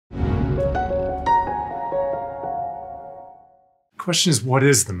Question is, what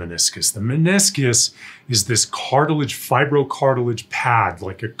is the meniscus? The meniscus is this cartilage, fibrocartilage pad,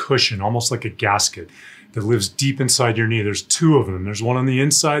 like a cushion, almost like a gasket, that lives deep inside your knee. There's two of them. There's one on the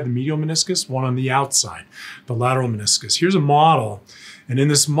inside, the medial meniscus, one on the outside, the lateral meniscus. Here's a model. And in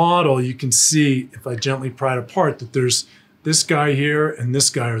this model, you can see, if I gently pry it apart, that there's this guy here and this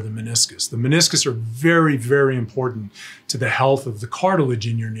guy are the meniscus. The meniscus are very, very important to the health of the cartilage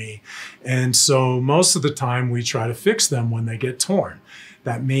in your knee. And so most of the time we try to fix them when they get torn.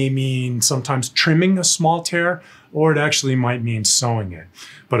 That may mean sometimes trimming a small tear, or it actually might mean sewing it.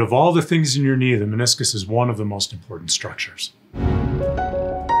 But of all the things in your knee, the meniscus is one of the most important structures.